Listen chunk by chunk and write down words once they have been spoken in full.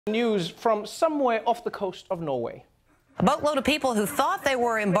News from somewhere off the coast of Norway. A boatload of people who thought they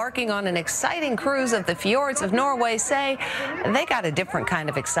were embarking on an exciting cruise of the fjords of Norway say they got a different kind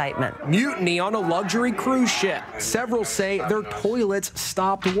of excitement. Mutiny on a luxury cruise ship. Several say their toilets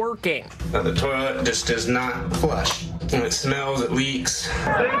stopped working. The toilet just does not flush. It smells, it leaks.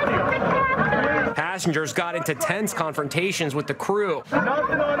 Passengers got into tense confrontations with the crew.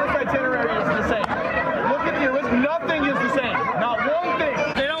 Nothing on this itinerary is the same. Look at the list. Nothing is the same. Not one thing.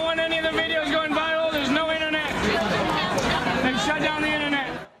 They don't want any of the videos going viral. There's no internet. They shut down the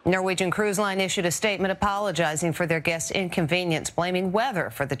internet. Norwegian Cruise Line issued a statement apologizing for their guests' inconvenience, blaming weather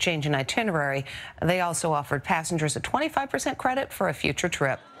for the change in itinerary. They also offered passengers a 25% credit for a future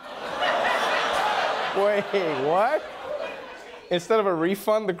trip. Wait, what? Instead of a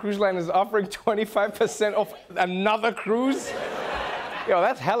refund, the cruise line is offering 25% off another cruise? Yo,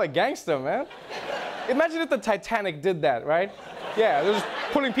 that's hella gangster, man. Imagine if the Titanic did that, right? Yeah, they're just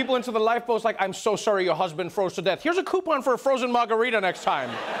pulling people into the lifeboats like, I'm so sorry your husband froze to death. Here's a coupon for a frozen margarita next time.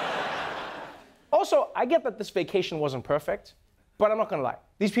 Also, I get that this vacation wasn't perfect, but I'm not gonna lie.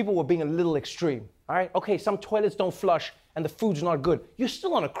 These people were being a little extreme, all right? Okay, some toilets don't flush and the food's not good. You're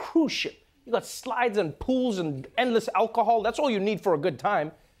still on a cruise ship. You got slides and pools and endless alcohol. That's all you need for a good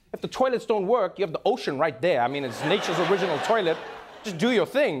time. If the toilets don't work, you have the ocean right there. I mean, it's nature's original toilet. Just do your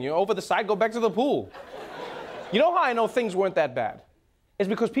thing. You know, over the side, go back to the pool. You know how I know things weren't that bad? It's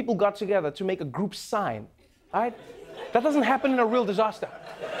because people got together to make a group sign, all right? That doesn't happen in a real disaster,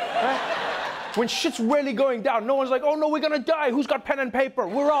 right? When shit's really going down, no one's like, oh no, we're gonna die. Who's got pen and paper?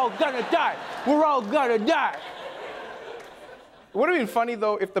 We're all gonna die. We're all gonna die. It would have been funny,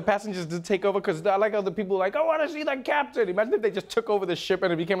 though, if the passengers did take over, because I like how the people are like, I want to see that captain. Imagine if they just took over the ship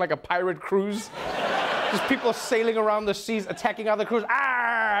and it became like a pirate cruise. Just people sailing around the seas, attacking other crews.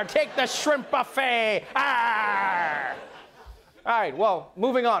 Ah, take the shrimp buffet. Ah. All right, well,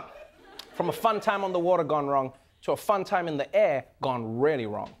 moving on. From a fun time on the water gone wrong to a fun time in the air gone really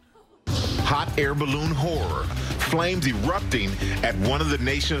wrong. Hot air balloon horror. Flames erupting at one of the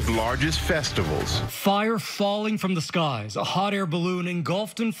nation's largest festivals. Fire falling from the skies, a hot air balloon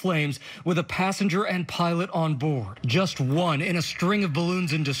engulfed in flames with a passenger and pilot on board. Just one in a string of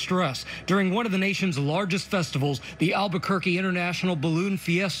balloons in distress during one of the nation's largest festivals, the Albuquerque International Balloon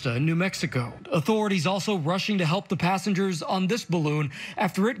Fiesta in New Mexico. Authorities also rushing to help the passengers on this balloon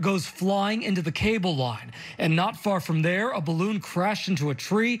after it goes flying into the cable line. And not far from there, a balloon crashed into a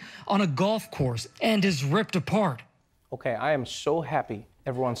tree on a golf course and is ripped apart. Okay, I am so happy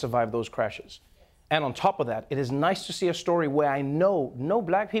everyone survived those crashes. And on top of that, it is nice to see a story where I know no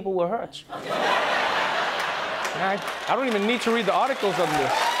black people were hurt. I don't even need to read the articles on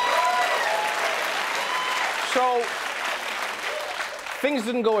this. So, things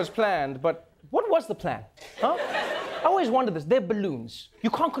didn't go as planned, but what was the plan? Huh? I always wondered this. They're balloons. You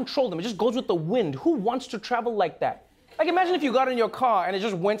can't control them. It just goes with the wind. Who wants to travel like that? Like, imagine if you got in your car and it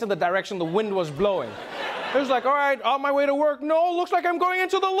just went in the direction the wind was blowing. It was like, all right, on my way to work. No, looks like I'm going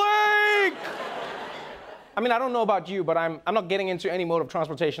into the lake. I mean, I don't know about you, but I'm not getting into any mode of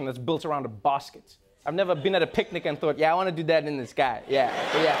transportation that's built around a basket. I've never been at a picnic and thought, yeah, I want to do that in the sky. Yeah.